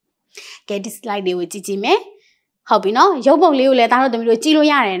ကဲဒီ slide လေးကိုကြည့်ကြည့်မယ်ဟုတ်ပြီနော်ရုပ်ပုံလေးကိုလည်းသားတို့သမီးတို့ကြည့်လို့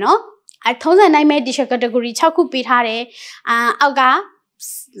ရတယ်နော်ထုံးစံတိုင်းပဲ teacher category 6ခုပေးထားတယ်အောက်က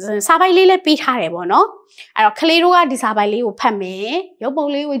စာပိုက်လေးလည်းပေးထားတယ်ပေါ့နော်အဲ့တော့ကလေးတို့ကဒီစာပိုက်လေးကိုဖတ်မယ်ရုပ်ပုံ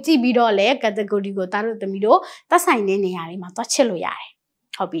လေးကိုကြည့်ပြီးတော့လည်း category ကိုသားတို့သမီးတို့သက်ဆိုင်တဲ့နေရာလေးမှာသွားချစ်လို့ရတယ်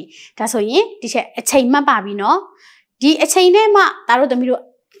ဟုတ်ပြီဒါဆိုရင်ဒီချက်အချိန်မှတ်ပါပြီနော်ဒီအချိန်နဲ့မှသားတို့သမီးတို့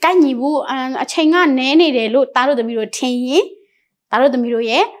ကိုက်ညီဘူးအချိန်ကနည်းနေတယ်လို့သားတို့သမီးတို့ထင်ရင်သားတို့သမီးတို့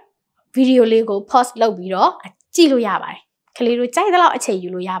ရဲ့ဗီဒီယိုလေးကို pause လုပ်ပြီးတော့ကြည့်လို့ရပါတယ်ကလေးတို့ကြိုက်တဲ့လောက်အချိန်ယူ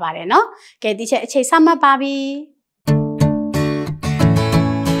လို့ရပါတယ်နော်ကဲဒီချက်အချိန်စမှတ်ပါပြီ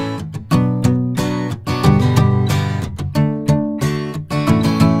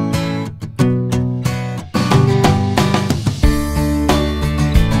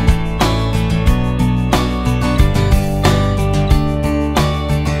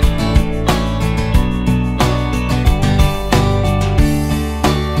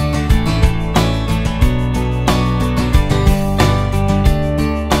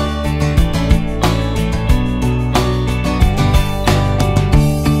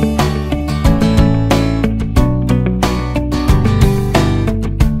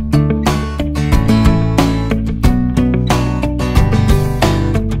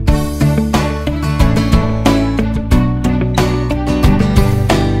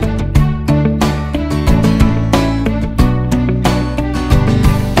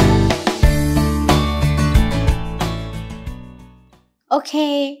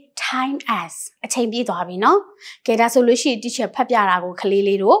Okay time as အချိန်ပြည့်သွားပြီနော်ကဲဒါဆိုလို့ရှိရင် teacher ဖတ်ပြတာကိုကလေး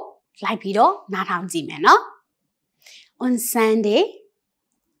လေးတို့လိုက်ပြီးတော့နားထောင်ကြည့်မယ်နော် On Sunday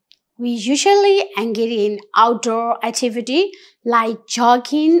we usually engage in outdoor activity like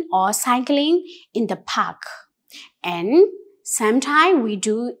jogging or cycling in the park and sometimes we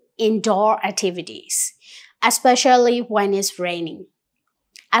do indoor activities especially when it's raining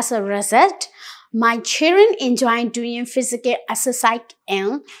as a result my children enjoy doing physical exercise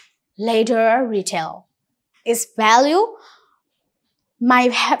and later retail. Its value, my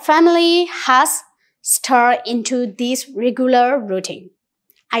family has started into this regular routine.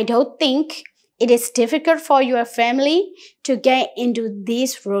 I don't think it is difficult for your family to get into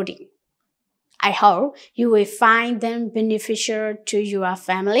this routine. I hope you will find them beneficial to your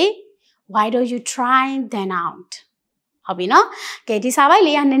family. Why don't you try them out?ဟုတ်ပြီနော်ကဲဒီစာပိုက်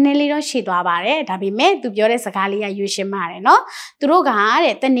လေးကနည်းနည်းလေးတော့ရှည်သွားပါတယ်ဒါပေမဲ့သူပြောတဲ့စကားလေးကရွှေရှင်းပါတယ်နော်သူတို့က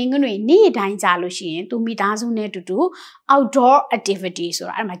တဲ့တနင်္ဂနွေနေ့တိုင်းကြာလို့ရှိရင်သူမိသားစုနဲ့တူတူ outdoor activity ဆို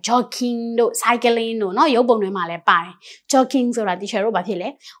တာအဲ့မှာ jogging တို့ cycling တို့နော်ရုပ်ပုံတွေမှာလည်းပါတယ် jogging ဆိုတာတချို့တို့ဘာဖြစ်လဲ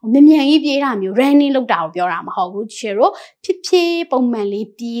မြန်ကြီးပြေးတာမျိုး running လုပ်တာကိုပြောတာမဟုတ်ဘူးတချို့တို့ဖြစ်ဖြစ်ပုံမှန်လေး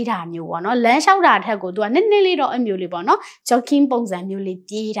ပြေးတာမျိုးပေါ့နော်လမ်းလျှောက်တာထက်ကိုသူကနည်းနည်းလေးတော့အမျိုးလေးပေါ့နော် jogging ပုံစံမျိုးလေး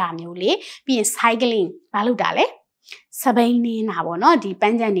ပြေးတာမျိုးလေးပြီးရင် cycling ဘာလုပ်တာလဲစပိန်နေတာပေါ့နော်ဒီပ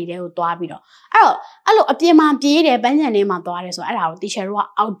န်းချံနေတဲ့ကိုသွားပြီးတော့အဲ့လိုအပြင်မှာပြေးတယ်ပန်းချံနေမှာသွားတယ်ဆိုတော့အဲ့ဒါကို teacher တို့က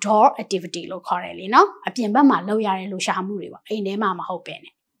outdoor activity လို့ခေါ်တယ်လေနော်အပြင်ဘက်မှာလုပ်ရတဲ့လှူရှာမှုတွေပေါ့အိမ်ထဲမှာမဟုတ်ပဲ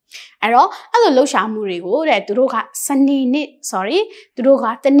နဲ့အဲ့တော့အဲ့လိုလှူရှာမှုတွေကိုတဲ့သူတို့ကသူတို့က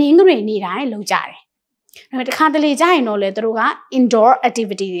တနင်္ဂနွေနေ့တိုင်းလုပ်ကြတယ်ဒါပေမဲ့တစ်ခါတလေကြာရင်တော့လေသူတို့က indoor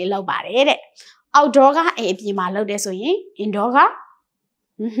activity တွေလုပ်ပါတယ်တဲ့ outdoor ကအိမ်အပြင်မှာလုပ်တယ်ဆိုရင် indoor က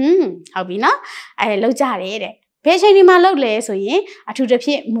ဟုတ်ပြီနော်အဲ့လုပ်ကြတယ်တဲ့ဘယ်ချိန်ဒီမှာလုပ်လဲဆိုရင်အထူးသဖြ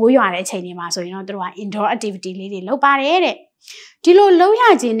င့်မိုးရွာတဲ့ချိန်တွေမှာဆိုရင်တော့တို့က indoor activity လေးတွေလုပ်ပါတယ်တဲ့ဒီလိုလုပ်ရ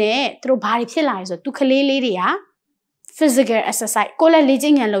ခြင်းနဲ့တို့ဘာတွေဖြစ်လာလဲဆိုတော့သူကလေးလေးတွေက physical exercise ကိုယ်လည်းလေ့ကျ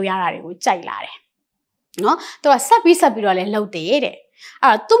င့်ခန်းလုပ်ရတာတွေကိုကြိုက်လာတယ်နော်တို့ကဆက်ပြီးတော့လည်းလုပ်တယ်တဲ့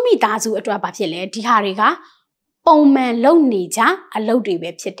အဲ့တော့သူ့မိသားစုအတွက်ဘာဖြစ်လဲဒီဟာတွေကပုံမှန်လုပ်နေကြအလုပ်တွေပဲ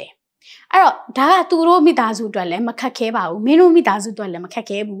ဖြစ်တယ်အဲ့တော့ဒါကသူတို့မိသားစုအတွက်လည်းမခက်ခဲပါဘူးမင်းတို့မိသားစုအတွက်လည်းမခက်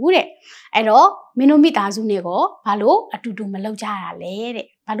ခဲဘူးတဲ့အဲ့တော့မင်းတို့မိသားစုနဲ့ကောဘာလို့အတူတူမလုပ်ကြတာလဲတဲ့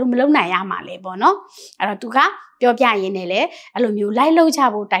ဘာလို့မလုပ်နိုင်ရမှာလဲပေါ့နော်အဲ့တော့သူကပြောပြရင်းနဲ့လည်းအဲ့လိုမျိုးလိုက်လုပ်ကြ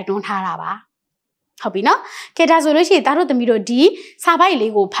ဖို့တိုက်တွန်းထားတာပါဟုတ်ပြီနော်ခေတ္တဆိုလို့ရှိရင်သားတို့သမီးတို့ဒီစာပိုက်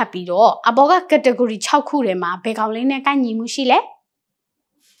လေးကိုဖတ်ပြီးတော့အပေါ်က category 6ခုထဲမှာဘယ်ကောင်လေးနဲ့ကိုက်ညီမှုရှိလဲ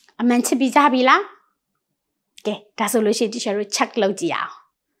အမှန်ချစ်ပြီးကြပြီလားကဲဒါဆိုလို့ရှိရင် teacher တို့ check လုပ်ကြည့်အောင်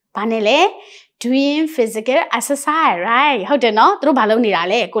ဘာနဲ့လဲ doing physical exercise right ဟုတ်တယ်နော်သူတို့ဘာလုပ်နေတာ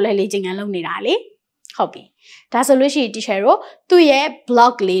လဲကိုယ်လည်းလေ့ကျင့်ခန်းလုပ်နေတာလေဟုတ်ပြီဒါဆိုလို့ရှိရင် teacher တို့သူ့ရဲ့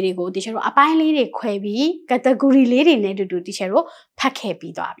blog လေးတွေကို teacher တို့အပိုင်းလေးတွေခွဲပြီး category လေးတွေနဲ့တူတူ teacher တို့ဖတ်ခဲ့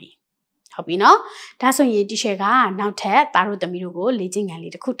ပြီးသွားပြီဟုတ်ပြီနော်ဒါဆိုရင် teacher ကနောက်ထပ်သားတို့သမီးတို့ကိုလေ့ကျင့်ခန်း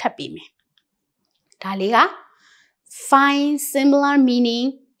လေးတစ်ခုထပ်ပေးမယ်ဒါလေးက find similar meaning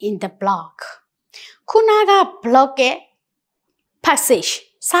in the blog ခုနက blog ရဲ့ passage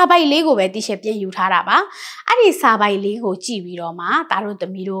စာပိုက်လေးကိုပဲတီရှယ်ပြန်ယူထားတာပါအဲ့ဒီစာပိုက်လေးကိုကြည့်ပြီးတော့မှဒါတို့သ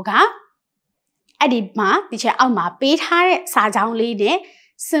မီးတို့ကအဲ့ဒီမှာတီရှယ်အောက်မှာပေးထားတဲ့စာကြောင်းလေးနဲ့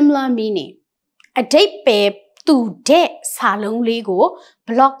similar meaning အဓိပ္ပာယ်တူတဲ့စာလုံးလေးကို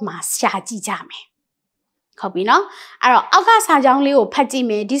block မှာရှာကြည့်ကြမယ်ဟုတ်ပြီနော်အဲ့တော့အောက်ကစာကြောင်းလေးကိုဖတ်ကြည့်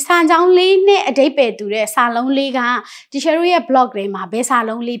မယ်ဒီစာကြောင်းလေးနဲ့အဓိပ္ပာယ်တူတဲ့စာလုံးလေးကတီရှယ်တို့ရဲ့ block ထဲမှာဘယ်စာ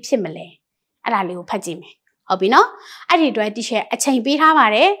လုံးလေးဖြစ်မလဲအဲ့ဒါလေးကိုဖတ်ကြည့်မယ်ဟုတ်ပြီနော်အဲ့ဒီအတွက်တီရှယ်အချိန်ပေးထားပါ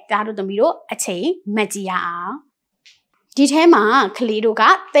တယ်ဒါတို့သမီးတို့အချိန်မှတ်ကြည့်ရအောင်ဒီထဲမှာကလေးတို့က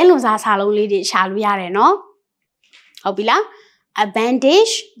သင်းလွန်စာစာလုံးလေးတွေရှာလို့ရတယ်နော်ဟုတ်ပြီလား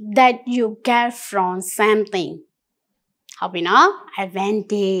advantage that you get from something ဟုတ်ပြီနော်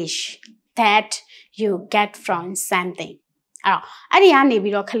advantage that you get from something အဲ့ဒီကနေ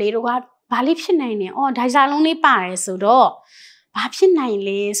ပြီးတော့ကလေးတို့ကဘာလေးဖြစ်နိုင်လဲအော်ဒါစာလုံးလေးပါတယ်ဆိုတော့ဘာဖြစ်နိုင်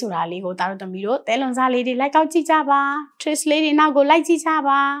လဲဆိုတာလေးကိုဒါတို့သမီးတို့သဲလွန်စားလေးတွေလိုက်ကောက်ကြည့်ကြပါ trace လေးတွေနောက်ကိုလိုက်ကြည့်ကြ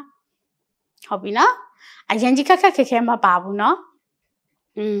ပါဟုတ်ပြီနော်အရင်ကြီးခက်ခဲမပါဘူးနော်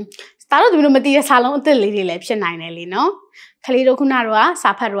ဒါတို့သမီးတို့မသိတဲ့စာလုံးအသစ်လေးတွေလည်းဖြစ်နိုင်တယ်လေနော်ကလေးတို့ခုနတော့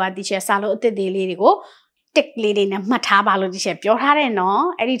စာဖတ်တော့တီချယ်စာလုံးအသစ်လေးတွေကိုတစ်လေးတွေနဲ့မှတ်ထားပါလို့တီချယ်ပြောထားတယ်နော်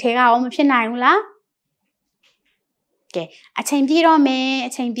အဲ့ဒီထဲကရောမဖြစ်နိုင်ဘူးလားကဲအချိန်ပြည့်တော့မယ်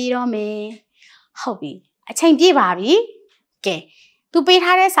ဟုတ်ပြီအချိန်ပြည့်ပါပြီကဲသူပေး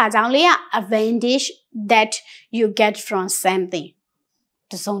ထားတဲ့စာကြောင်းလေးက advantage that you get from something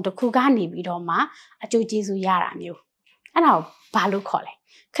တစုံတစ်ခုကနေပြီးတော့မှအကျိုးကျေးဇူးရတာမျိုးအဲ့ဒါကိုဘာလို့ခေါ်လဲ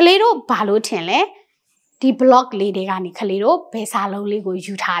ကလေးတို့ဘာလို့ထင်လဲဒီ block လေးတွေကနေကလေးတို့ဘယ်စာလုံးလေးကို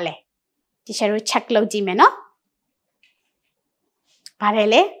ယူထားလဲဒီရှယ်တို့ check လုပ်ကြည့်မယ်နော်ဘာလဲ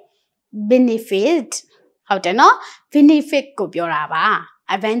လဲ benefit ဟုတ်တယ်နော် benefit ကိုပြောတာပါ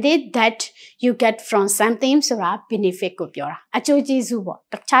advantage that you get from something ဆိုတာ benefit ကိုပြောတာအကျိုးကျေးဇူးပေါ့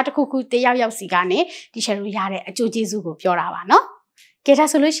တခြားတစ်ခုခုတယောက်စီကနေဒီရှယ်တို့ရတဲ့အကျိုးကျေးဇူးကိုပြောတာပါနော်ကဲဒါ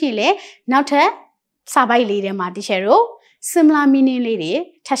ဆိုလို့ရှိရင်လေနောက်ထပ်စာပိုက်လေးထဲမှာဒီရှယ်တို့ similar meaning လေးတွေ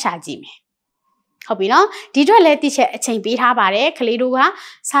ထပ်ရှာကြည့်မယ်ဟုတ်ပြီနော်ဒီအတွက်လည်းတိချက်အချိန်ပေးထားပါတယ်ကလေးတို့က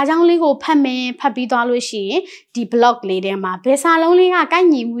စာကြောင်းလေးကိုဖတ်ပြီးသွားလို့ရှိရင်ဒီ block လေးထဲမှာဘယ်စာလုံးလေးကကိုက်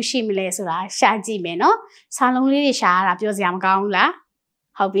ညီမှုရှိမလဲဆိုတာရှာကြည့်မယ်နော်စာလုံးလေးတွေရှာရတာပြောစရာမကောင်းဘူးလား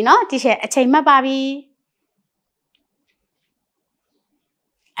ဟုတ်ပြီနော်တိချက်အချိန်မှတ်ပါပြီ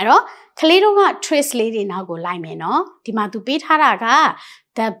အဲ့တော့ကလေးတို့က trace လေးတွေနောက်ကိုလိုက်မယ်နော်ဒီမှာသူပေးထားတာက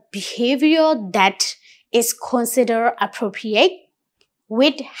the behavior that is considered appropriate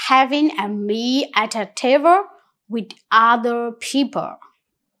with having a meal at a table with other people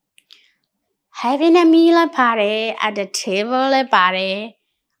having a meal at a table လည်းပါတယ်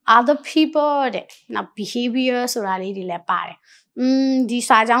other people တဲ့နောက် behavior ဆိုတာလေးတွေလည်းပါတယ်ဒီ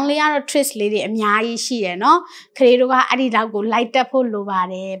စာကြောင်းလေးကတော့ trace လေးတွေအများကြီးရှိတယ်เนาะခရီးတို့ကအဲ့ဒီလောက်ကိုလိုက်တက်ဖို့လိုပါ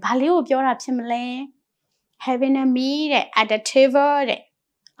တယ်ဘာလေးကိုပြောတာဖြစ်မလဲ having a meal at a table တဲ့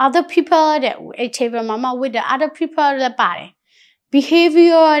other people တဲ့ a table မှာ with the other people လည်းပါတယ်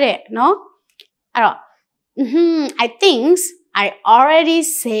behavior တဲ့เนาะအဲ့တော့I think I already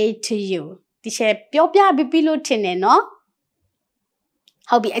say to you ဒီချက်ပြောပြပြီးလို့ထင်တယ်เนาะ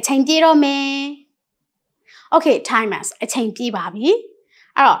ဟုတ်ပြီအချိန်ပြေးတော့မယ် okay timers အချိန်ပြေးပါပြီ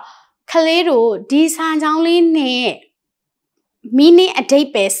အဲ့တော့ကလေးတို့ဒီစာကြောင်းလေးနဲ့ meaning အဓိပ္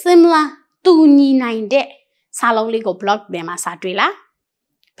ပာယ် similar တူညီနိုင်တဲ့စာလုံးလေးကို block ထဲမှာစာတွေ့လား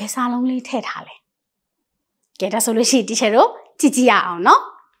ဘယ်စာလုံးလေးထည့်ထားလဲကဲဒါဆိုလို့ရှိရင်ဒီချက်တို့ကြည့်ရအောင်နော်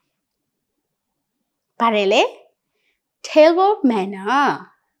ပါတယ်လေ table manner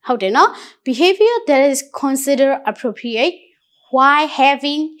ဟုတ်တယ်နော် behavior that is considered appropriate while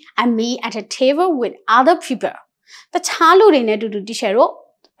having a meal at a table with other people တခြားလူတွေနဲ့တူတူတီရှယ်တို့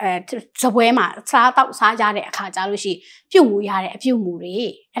စပွဲမှာစားတော့စားကြတဲ့အခါကြားလို့ရှိပြုတ်မှုရတဲ့အပြုတ်မှုတွေ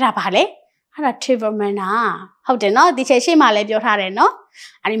အဲ့ဒါဘာလဲအဲ့ဒါ table manner ဟုတ်တယ်နော်တီရှယ်ရှေ့မှာလည်းပြောထားတယ်နော်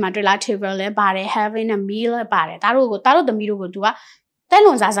အဲ့ဒီမှာတွေ့လား table လည်းပါတယ် having a meal လည်းပါတယ်ဒါတို့သမီးတို့ကိုသူကတဲ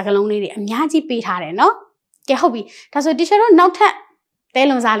လွန်စားစကားလုံးလေးတွေအများကြီးပေးထားတယ်နော်ကဲဟုတ်ပြီဒါဆိုတီရှယ်တို့နောက်ထပ်တဲ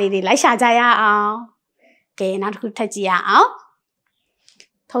လွန်စားလေးတွေလိုက်ရှာကြရအောင်ကဲနောက်တစ်ခုထပ်ကြည့်ရအောင်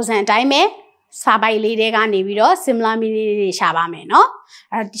ထုံစံအတိုင်းပဲစာပိုက်လေးတွေကနေပြီးတော့ similar meaning တွေရှာပါမယ်เนาะ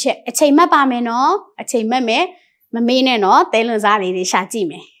အဲ့တော့ဒီချက်အချိန်မှတ်ပါမယ်เนาะအချိန်မှတ်မယ်မမေးနဲ့เนาะတဲလွန်စားလေးတွေရှာကြည့်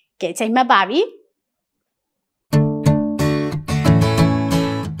မယ်ကဲအချိန်မှတ်ပါပြီ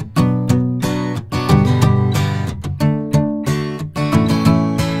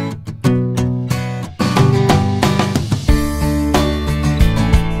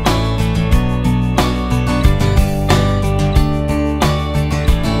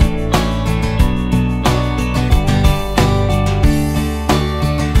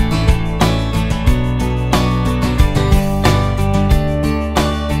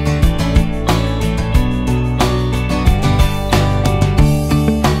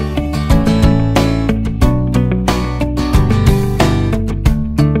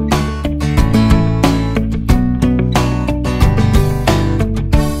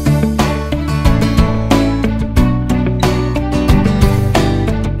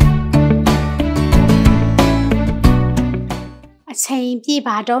ပြ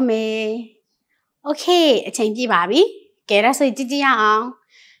ပါတော့မယ် Okay အချိန်ပြပါပြီကဲဒါဆိုကြည့်ကြည့်ရအောင်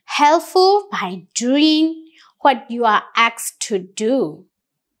helpful by doing what you are asked to do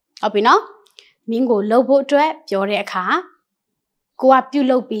ဟုတ်ပြီနော်မင်းကိုလုပ်ဖို့အတွက်ပြောတဲ့အခါကိုကပြု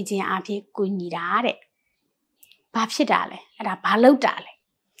လုပ်ပေးခြင်းအဖြစ်ကူညီတာတဲ့ဘာဖြစ်တာလဲအဲ့ဒါဘာလုပ်တာလဲ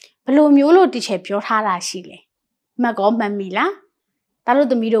ဘယ်လိုမျိုးလို့တီချာပြောထားတာရှိလဲမှတ်ကောမှတ်မိလားဒါတို့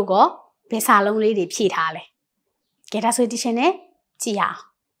သမီးတို့ကဘယ်စာလုံးလေးတွေဖြည့်ထားလဲကဲဒါဆိုတီချာနဲ့ကြည့်ရအောင်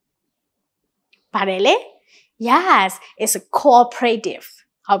ပါတယ်လေ Yes it's a cooperative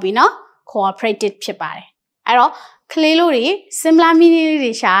ဟုတ်ပြီနော် cooperative ဖြစ်ပါတယ်အဲ့တော့ကလေးလို့တွေ similar meaning လေး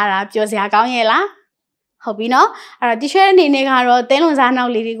တွေရှာရတာပြောစရာကောင်းရဲ့လားဟုတ်ပြီနော်အဲ့တော့ teacher အနေနဲ့ကတော့သင်လွန်စားနော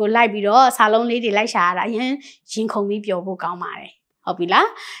က်လေးတွေကိုလိုက်ပြီးတော့စာလုံးလေးတွေလိုက်ရှာရတာအရင်ရင်ခုန်ပြီးပြောဖို့ကောင်းပါတယ်ဟုတ်ပြီလား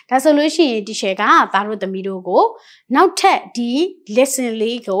ဒါဆိုလို့ရှိရင် teacher ကသားတို့သမီးတို့ကိုနောက်ထပ်ဒီ lesson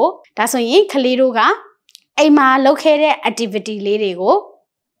လေးကိုဒါဆိုရင်ကလေးတို့ကအိမ်မှာလုပ်ခဲ့တဲ့ activity လေးတွေကို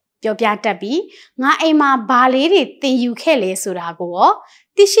ပြောပြတတ်ပြီးငါအိမ်မှာဘာလေးတွေသင်ယူခဲ့လဲဆိုတာကိုရော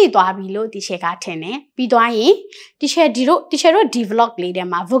သိရှိသွားပြီလို့ teacher ကထင်တယ်ပြီးသွားရင် teacher တို့ develop လေးထဲ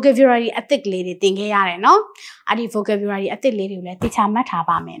မှာ vocabulary အသစ်လေးတွေသင်ခဲ့ရတယ်နော်အဲ့ဒီ vocabulary အသစ်လေးတွေကိုလည်းသိချမှတ်ထား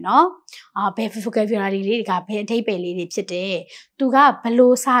ပါမယ်နော်ဘယ် vocabulary လေးတွေကဘယ်အဓိပ္ပာယ်လေးတွေဖြစ်တယ်သူကဘယ်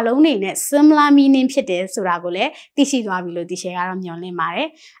လိုစာလုံးတွေနဲ့ similar meaning ဖြစ်တယ်ဆိုတာကိုလည်းသိရှိသွားပြီလို့ teacher ကတော့မျှော်လင့်ပါတယ်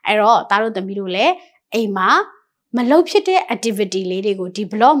အဲ့တော့သားတို့သမီးတို့လည်းအိမ်မှာမလုပ်ဖြစ်တဲ့ activity လေးတွေကိုဒီ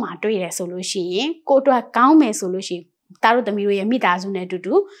blog မှာတွေ့ရဆိုလို့ရှိရင်ကိုယ့်အတွက်ကောင်းမယ်ဆိုလို့ရှိရင်သားတို့သမီးတို့ရဲ့မိသားစုနဲ့အတူ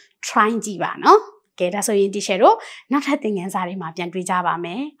တူ try ကြည့်ပါနော်ကဲဒါဆိုရင် teacher တို့နောက်ထပ်သင်ခန်းစာတွေမှာပြန်တွေ့ကြပါမ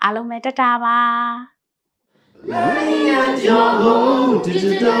ယ်အားလုံးပဲတတာပါ Learning at your home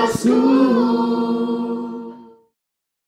digital school